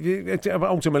 But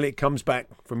ultimately it comes back,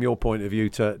 from your point of view,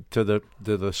 to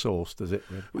the source, does it?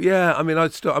 Yeah, I mean,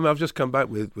 I've just come back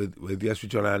with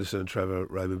John Anderson and Trevor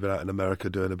Ray. We've been out in America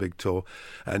doing a big tour,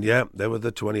 and there were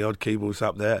the 20-odd keyboards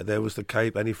up there. There was the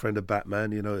cape, any friend of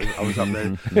Batman, I was up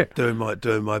there doing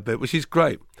my bit, which is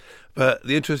great. But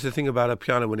the interesting thing about a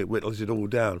piano, when it whittles it all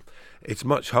down, it's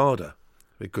much harder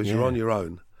because you're on your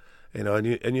own. You know,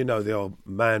 and you know the old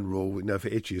man rule. You know, if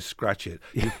it hits you, scratch it.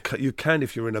 You can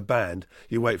if you're in a band.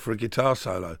 You wait for a guitar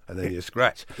solo and then you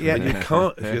scratch. Yeah. But you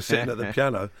can't if you're sitting at the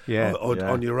piano or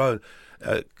on your own.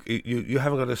 You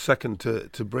haven't got a second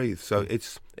to breathe. So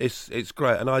it's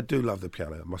great, and I do love the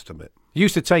piano, I must admit. You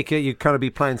used to take it. You'd kind of be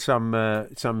playing some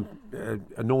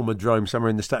Normandrome somewhere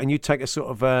in the state, and you'd take a sort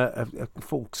of a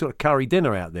full sort of curry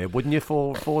dinner out there, wouldn't you,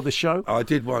 for the show? I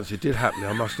did once. It did happen.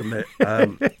 I must admit.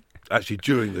 Actually,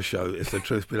 during the show, if the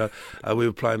truth be known, we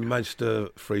were playing Manchester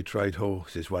Free Trade Hall.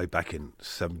 This is way back in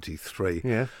 '73.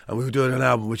 Yeah. And we were doing an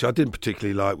album which I didn't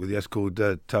particularly like with called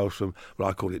Tales from. Well,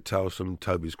 I called it Tales from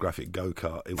Toby's Graphic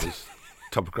Go-Kart. It was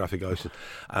Topographic Ocean.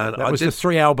 And that was the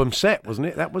 3-album set, wasn't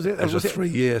it? That was it? It was a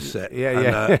 3-year set.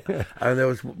 Yeah. And there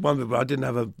was one bit where I didn't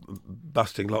have a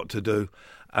busting lot to do.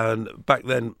 And back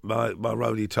then, my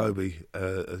roadie Toby,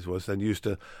 as was then, used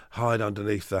to hide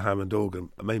underneath the Hammond organ.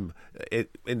 I mean,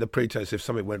 in the pretense if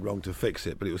something went wrong to fix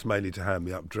it, but it was mainly to hand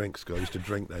me up drinks, because I used to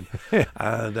drink then.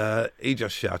 And he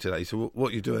just shouted at me. He said,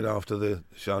 "What are you doing after the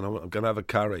show?" And I'm going to have a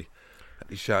curry.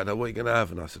 He shouted, "What are you going to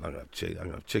have?" And I said, I'm going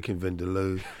to have chicken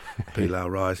vindaloo, pilau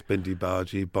rice, bindi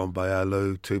bhaji, Bombay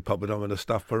aloo, 2 papadum and a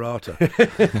stuffed paratha.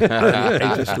 And he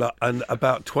just and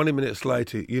about 20 minutes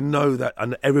later, you know that,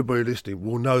 and everybody listening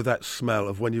will know that smell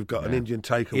of when you've got an Indian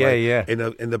takeaway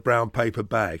in the brown paper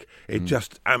bag. It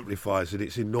just amplifies it.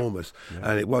 It's enormous.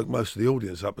 And it woke most of the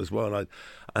audience up as well.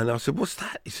 And I said, "What's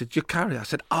that?" He said, "Your curry." I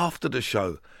said, "After the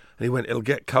show." And he went, "It'll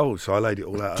get cold." So I laid it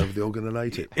all out over the organ and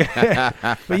ate it.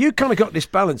 But you kind of got this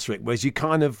balance, Rick, whereas you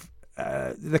kind of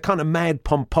the kind of mad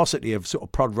pomposity of sort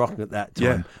of prog rock at that time.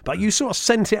 Yeah. But you sort of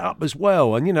sent it up as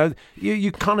well, and you know, you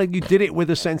did it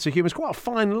with a sense of humour. It's quite a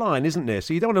fine line, isn't there?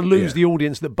 So you don't want to lose the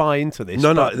audience that buy into this.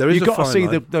 No, there is. You've got to see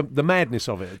line. the madness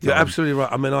of it. You're absolutely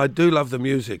right. I mean, I do love the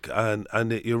music, and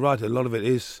you're right. A lot of it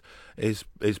is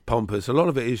pompous. A lot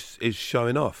of it is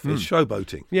showing off. It's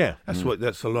showboating. Yeah,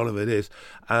 that's a lot of it is,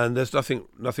 and there's nothing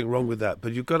wrong with that.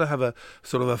 But you've got to have a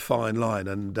sort of a fine line,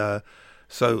 and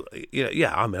so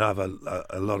yeah. I mean, I have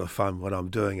a lot of fun when I'm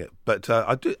doing it, but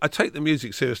I take the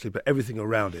music seriously, but everything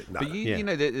around it. No. But you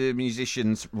know the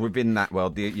musicians within that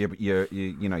world, your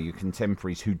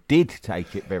contemporaries who did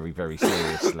take it very, very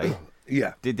seriously.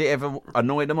 Yeah. Did it ever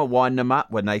annoy them or wind them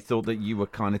up when they thought that you were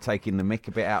kind of taking the mick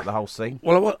a bit out of the whole scene?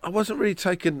 Well, I wasn't really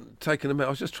taking the mick. I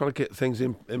was just trying to get things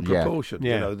in proportion.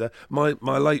 Yeah. You know,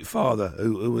 my late father,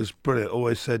 who was brilliant,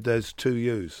 always said there's 2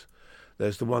 yous.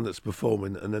 There's the one that's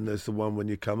performing, and then there's the one when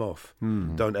you come off.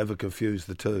 Don't ever confuse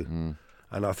the two.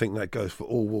 And I think that goes for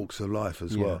all walks of life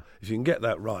as well. If you can get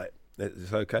that right,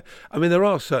 it's okay. I mean, there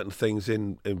are certain things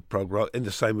in prog rock, in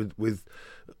the same with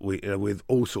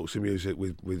all sorts of music,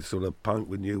 with sort of punk,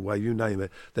 with new wave, you name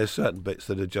it. There's certain bits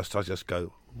that are I just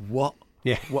go, what?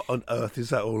 Yeah. What on earth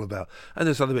is that all about? And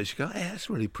there's other bits you go, that's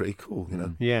really pretty cool, you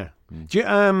know. Yeah. Do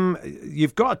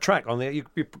you've got a track on there.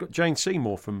 You've got Jane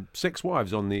Seymour from Six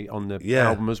Wives on the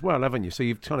album as well, haven't you? So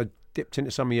you've kind of dipped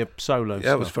into some of your solo stuff.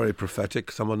 Yeah, it was very prophetic,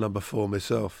 because I'm on number 4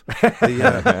 myself. That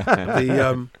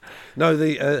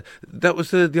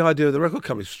was the idea of the record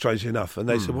company, strangely enough. And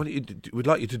they said, we'd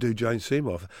like you to do Jane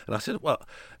Seymour. And I said, well,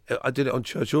 I did it on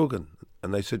church organ.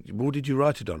 And they said, what did you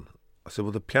write it on? I said,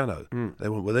 well, the piano. They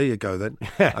went, well, there you go then.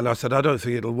 And I said, I don't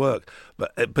think it'll work.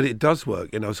 But it does work,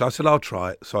 you know. So I said, I'll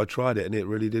try it. So I tried it, and it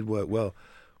really did work well.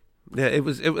 Yeah,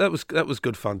 that was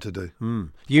good fun to do.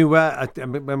 You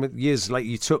years later,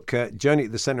 you took Journey to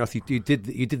the Centre Earth. You did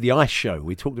the Ice Show.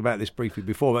 We talked about this briefly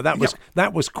before, but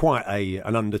that was quite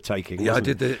an undertaking. Yeah,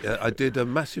 wasn't I did a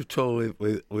massive tour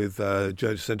with Journey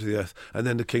to the Centre of the Earth, and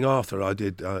then the King Arthur. I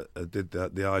did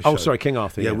the Ice Show. Oh, sorry, King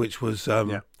Arthur. Yeah, which was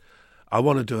I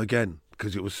want to do again,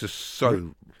 because it was just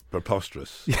so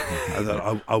preposterous.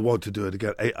 And I want to do it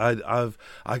again. I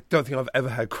don't think I've ever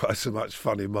had quite so much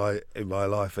fun in my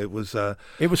life. It was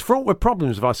fraught with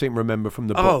problems, if I seem to remember from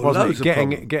the book, wasn't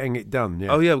it? Getting it done.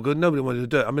 Yeah. Oh yeah, because nobody wanted to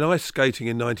do it. I mean, ice skating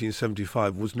in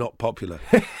 1975 was not popular.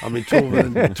 I mean,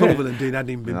 Torvill and Dean hadn't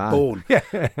even been born.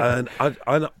 And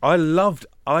I loved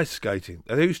ice skating.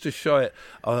 They used to show it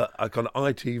like on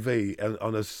ITV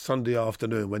on a Sunday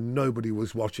afternoon when nobody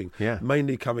was watching.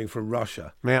 Mainly coming from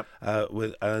Russia.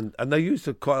 And they used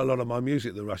quite a lot of my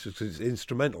music, the Russians, because it's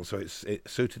instrumental, so it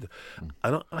suited them.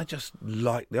 And I just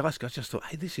liked the ice skate. I just thought,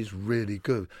 hey, this is really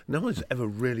good. No one's ever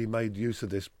really made use of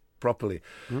this properly.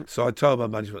 So I told my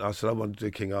management, I said, I want to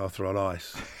do King Arthur on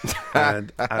ice.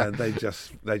 and they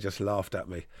just laughed at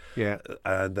me. Yeah.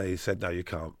 And they said, no, you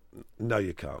can't. No,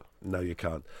 you can't. No, you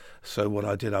can't. So what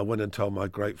I did, I went and told my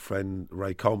great friend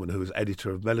Ray Coleman, who was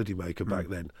editor of Melody Maker back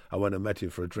then. I went and met him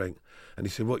for a drink, and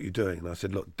he said, what are you doing? And I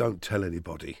said, look, don't tell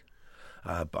anybody.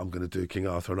 but I'm going to do King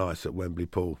Arthur on Ice at Wembley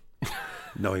Pool,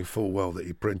 knowing full well that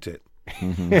he'd print it.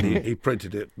 he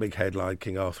printed it, big headline,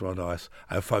 King Arthur on Ice.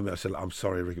 And phoned me, I said, I'm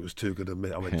sorry, Rick, it was too good a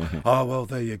minute. I went, oh, well,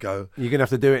 there you go. You're going to have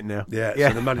to do it now. Yeah.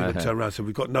 So the management turned around and said,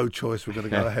 we've got no choice, we're going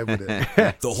to go ahead with it.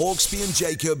 The Hawksbee and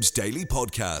Jacobs Daily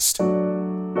Podcast.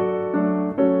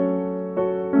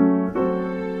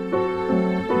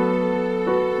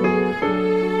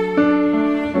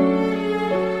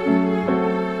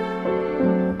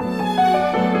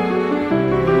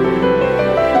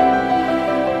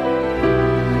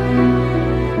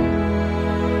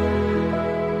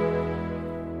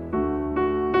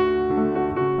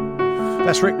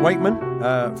 That's Rick Wakeman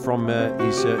from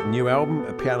his new album,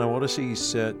 Piano Odyssey.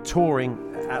 He's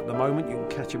touring at the moment. You can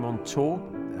catch him on tour.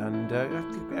 And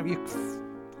have you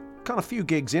kind of few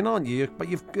gigs in, aren't you? But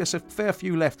there's a fair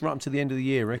few left right up to the end of the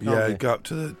year, Rick. Yeah, go up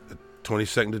to the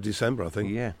 22nd of December, I think.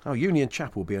 Yeah. Oh, Union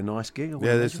Chapel will be a nice gig.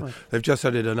 Yeah, they've just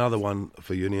added another one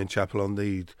for Union Chapel on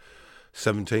the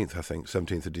 17th, I think,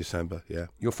 17th of December, yeah.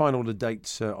 You'll find all the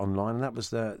dates online, and that was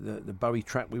the Bowie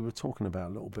track we were talking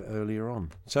about a little bit earlier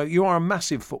on. So you are a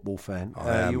massive football fan.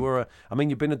 I am.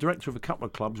 You've been a director of a couple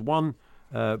of clubs. One,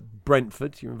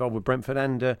 Brentford. You're involved with Brentford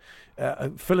and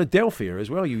Philadelphia as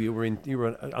well. You were an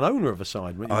owner of a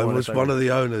side. I was one of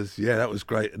the owners. Yeah, that was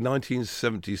great.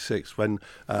 1976, when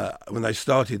they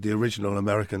started the original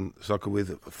American soccer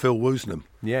with Phil Woosnam.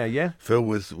 Yeah. Phil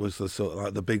was the sort of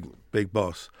like the big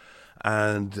boss.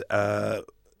 And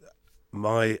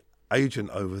my agent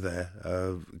over there,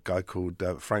 a guy called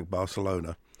Frank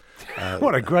Barcelona.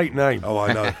 What a great name. Oh,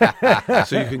 I know.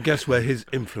 So you can guess where his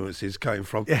influences came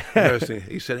from.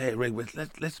 He said, hey, Rick,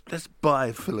 let's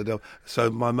buy Philadelphia. So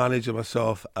my manager,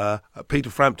 myself, Peter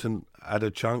Frampton had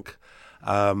a chunk.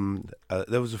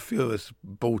 There was a few of us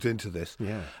bought into this.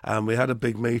 Yeah. And we had a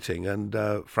big meeting, and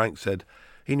Frank said,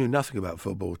 he knew nothing about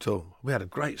football at all. We had a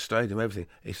great stadium, everything.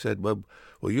 He said, well,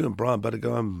 you and Brian better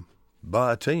go and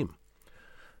buy a team.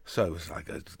 So it was like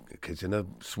a kids in a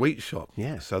sweet shop.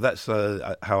 Yeah. So that's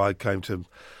how I came to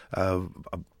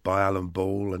buy Alan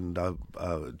Ball and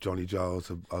Johnny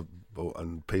Giles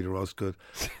and Peter Osgood.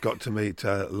 Got to meet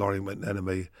Laurie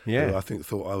McNenemy, who I think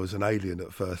thought I was an alien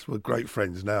at first. We're great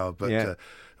friends now, but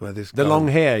the long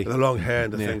hair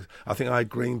and the things. I think I had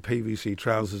green PVC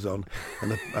trousers on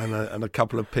and a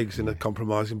couple of pigs in a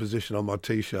compromising position on my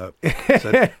T-shirt.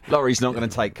 So, Laurie's not going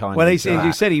to take kindly. Well, to you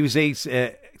that. said he was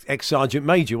ex-sergeant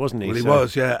major, wasn't he? Well, he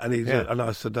was, yeah. And and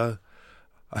I said,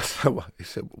 he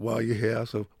said, why are you here? I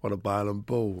said, I want to buy Alan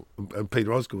Ball. And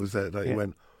Peter Osgood was there. He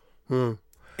went,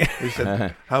 He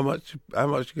said, how much are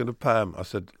you going to pay him? I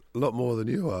said, a lot more than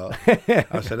you are.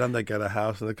 I said, and they get a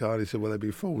house and a car. And he said, well, they'd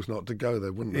be fools not to go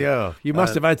there, wouldn't they? Yeah. You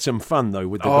must have had some fun, though,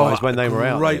 with the guys when they were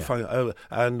out. Great fun.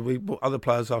 And we bought other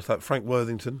players after that. Frank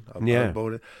Worthington. I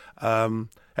bought it.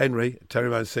 Henry, Terry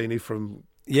Mancini from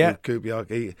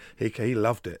Kupiak. He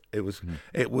loved it.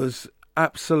 It was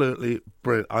absolutely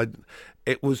brilliant.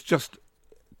 It was just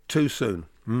too soon.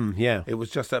 It was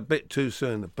just a bit too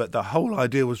soon, but the whole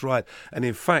idea was right, and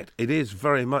in fact, it is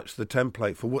very much the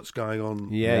template for what's going on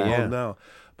now.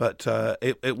 But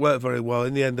it worked very well.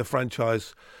 In the end, the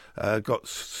franchise got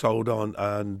sold on,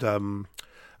 and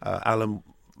Alan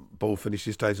Ball finished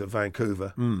his days at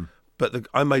Vancouver. But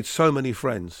I made so many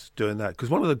friends doing that, because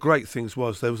one of the great things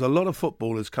was there was a lot of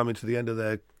footballers coming to the end of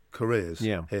their careers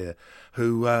here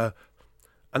who.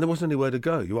 And there wasn't anywhere to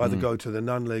go. You either go to the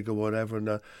Nun League or whatever.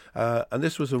 And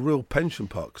this was a real pension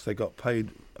pot, 'cause they got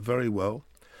paid very well.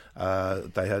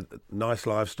 They had a nice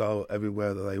lifestyle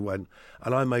everywhere that they went.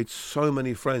 And I made so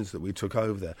many friends that we took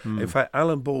over there. In fact,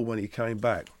 Alan Ball, when he came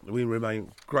back, we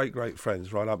remained great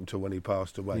friends right up until when he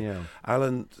passed away. Yeah.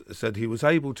 Alan said he was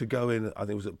able to go in, I think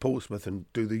it was at Portsmouth, and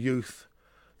do the youth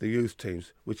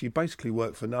teams, which he basically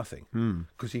worked for nothing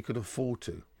because he could afford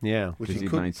to. Yeah, because he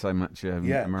made so much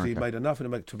America. He made enough in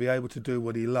America to be able to do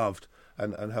what he loved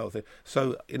and healthy.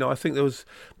 So, I think there was,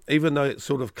 even though it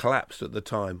sort of collapsed at the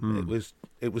time,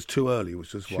 it was too early,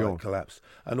 which was why it collapsed.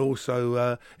 And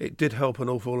also, it did help an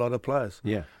awful lot of players.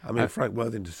 Yeah. I mean, Frank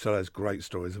Worthington still has great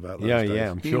stories about those days.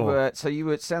 Yeah, I'm sure.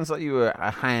 It sounds like you were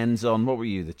hands-on. What were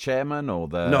you, the chairman or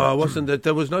the... No, I wasn't.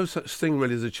 There was no such thing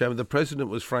really as a chairman. The president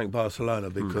was Frank Barcelona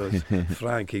because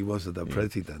Frank, he was the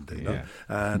president,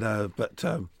 And,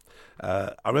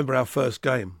 I remember our first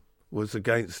game was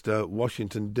against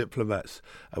Washington Diplomats,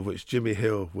 of which Jimmy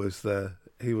Hill was the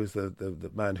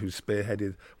man who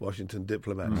spearheaded Washington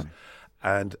Diplomats.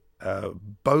 And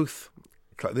both...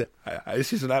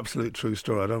 this is an absolute true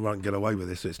story. I don't want to get away with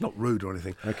this. So it's not rude or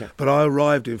anything. Okay. But I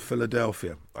arrived in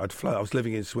Philadelphia. I was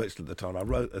living in Switzerland at the time.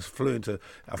 I flew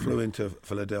into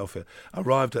Philadelphia.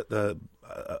 Arrived at the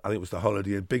I think it was the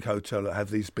Holiday Inn, big hotel that had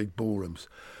these big ballrooms,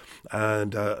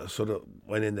 and sort of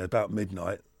went in there about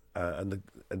midnight, and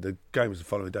the game was the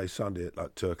following day, Sunday at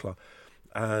like 2:00,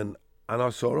 and I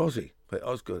saw Ozzy. But I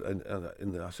was good,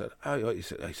 and I said, "Oh," he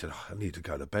said, oh, "I need to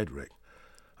go to bed, Rick,"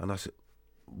 and I said,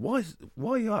 "Why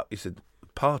are you up?" He said,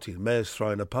 "Party, the mayor's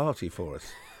throwing a party for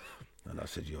us." And I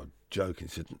said, "You're joking."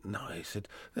 He said, "No." He said,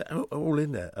 "They're all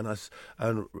in there."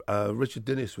 And Richard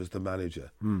Dennis was the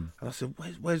manager. And I said,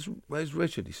 "Where's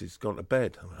Richard?" He said, "He's gone to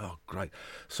bed." I went, "Oh, great."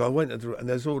 So I went and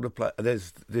there's all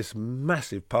there's this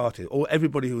massive party.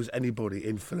 Everybody who was anybody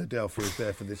in Philadelphia is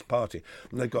there for this party,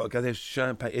 and they've got to go. There's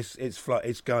champagne.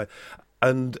 It's going,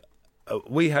 and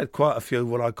we had quite a few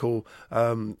what I call,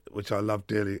 which I love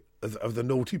dearly, of the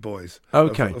naughty boys.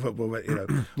 Okay.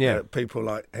 Yeah. People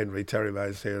like Henry Terry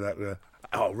Mays here that.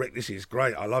 "Oh, Rick, this is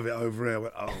great. I love it over here." I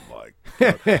went, "Oh, my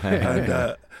God."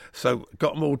 And so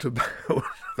got them all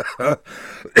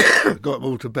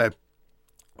to bed.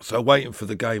 So waiting for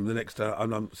the game the next day,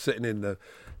 and I'm sitting in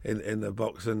the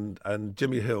box, and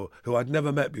Jimmy Hill, who I'd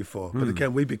never met before, but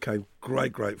again, we became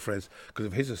great friends because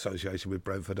of his association with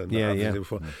Brentford and others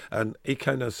before. And he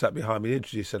came and sat behind me,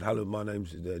 introduced, said, "Hello, my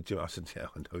name's Jimmy." I said, "Yeah,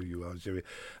 I know who you are, Jimmy."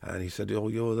 And he said, "Oh,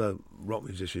 you're the rock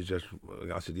musician."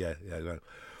 I said, "Yeah, no."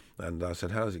 And I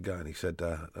said, "How's it going?" He said,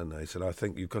 "I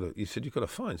think you've got a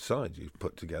fine side you've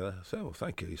put together." I said, "Oh,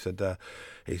 thank you." He said,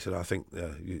 "I think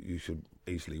you should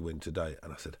easily win today."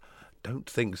 And I said, "Don't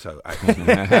think so, actually."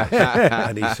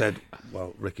 And he said,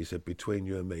 "Well, Rick," he said, "between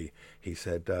you and me," he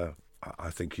said, I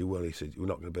think you will." He said, "You're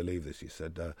not going to believe this." He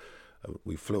said,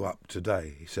 "We flew up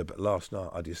today." He said, "But last night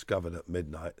I discovered at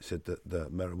midnight," he said, "that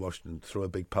the Mayor of Washington threw a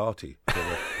big party."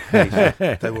 He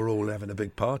said, "They were all having a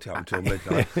big party up until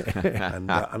midnight."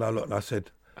 And I looked and I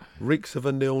said, "Reeks of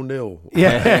a 0-0.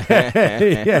 Yeah.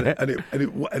 And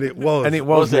it was. And it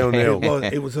was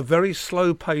 0-0. It was a very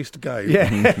slow-paced game. Yeah.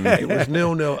 It was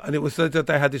 0-0, and it was that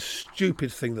they had this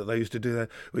stupid thing that they used to do there,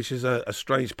 which is a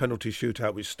strange penalty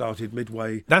shootout, which started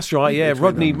midway. That's right. Yeah,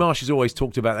 Rodney Marsh has always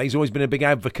talked about that. He's always been a big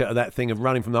advocate of that thing of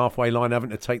running from the halfway line,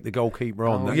 having to take the goalkeeper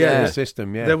on. That's the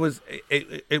system. Yeah, there was.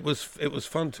 It was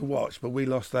fun to watch, but we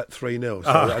lost that 3-0.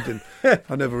 So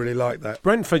I never really liked that.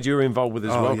 Brentford, you're involved with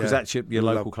as well because that's your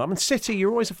local club. And City,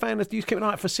 you're always a fan of. You keep an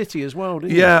eye out for City as well,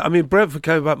 didn't you? Yeah, I mean, Brentford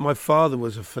came back. My father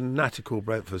was a fanatical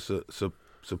Brentford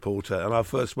supporter, and I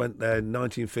first went there in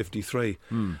 1953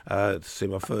 to see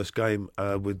my first game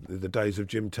with the days of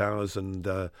Jim Towers and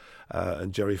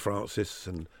Jerry Francis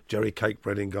and Jerry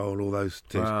Cakebread in goal and all those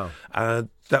things. Wow. And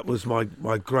that was my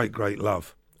great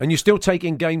love. And you're still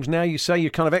taking games now. You say you're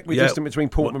kind of equidistant between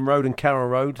Portman Road and Carroll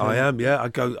Road. I am. Yeah, I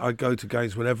go to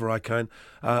games whenever I can.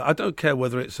 I don't care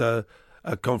whether it's a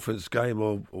conference game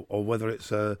or whether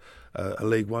it's a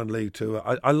League One, League Two.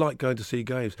 I like going to see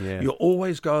games. Yeah. You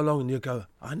always go along and you go,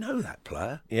 "I know that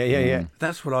player." Yeah.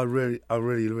 That's what I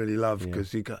really love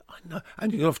because you go, "I know,"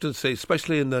 and you can often see,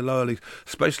 especially in the lower leagues,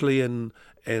 especially in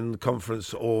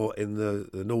conference or in the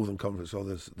Northern Conference or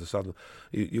the Southern,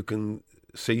 you can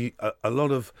see a lot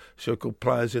of so-called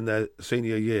players in their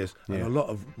senior years and a lot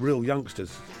of real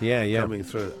youngsters coming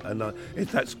through, and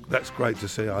that's great to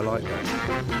see. I like that.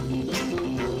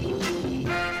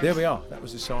 There we are. That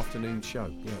was this afternoon's show.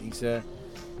 Yeah,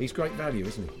 he's great value,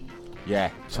 isn't he?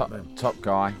 Yeah, top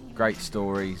guy. Great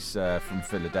stories from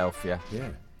Philadelphia. Yeah.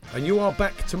 And you are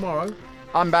back tomorrow.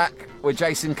 I'm back with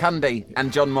Jason Cundy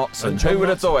and John Motson. Who would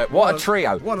have thought it? What a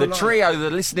trio. The trio the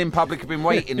listening public have been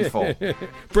waiting for.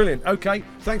 Brilliant. Okay,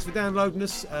 thanks for downloading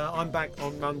us. I'm back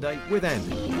on Monday with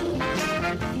Andy.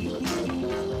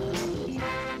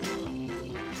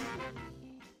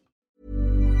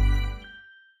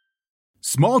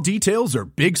 Small details are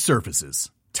big surfaces.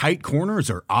 Tight corners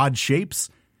are odd shapes.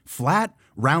 Flat,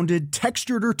 rounded,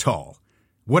 textured, or tall.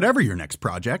 Whatever your next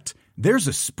project, there's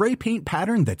a spray paint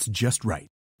pattern that's just right.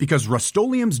 Because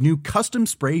Rust-Oleum's new Custom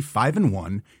Spray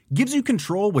 5-in-1 gives you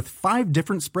control with 5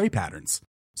 different spray patterns.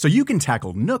 So you can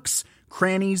tackle nooks,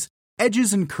 crannies,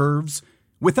 edges, and curves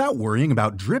without worrying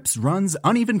about drips, runs,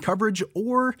 uneven coverage,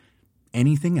 or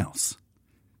anything else.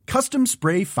 Custom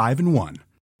Spray 5-in-1.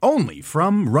 Only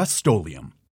from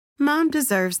Rust-Oleum. Mom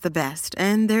deserves the best,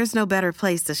 and there's no better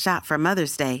place to shop for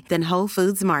Mother's Day than Whole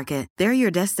Foods Market. They're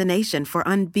your destination for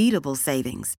unbeatable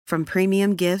savings, from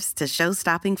premium gifts to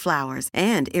show-stopping flowers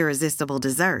and irresistible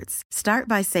desserts. Start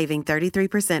by saving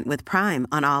 33% with Prime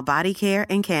on all body care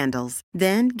and candles.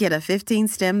 Then get a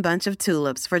 15-stem bunch of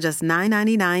tulips for just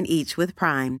 $9.99 each with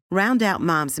Prime. Round out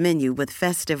Mom's menu with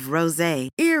festive rosé,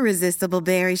 irresistible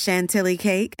berry chantilly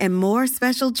cake, and more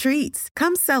special treats.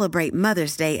 Come celebrate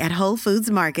Mother's Day at Whole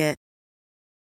Foods Market.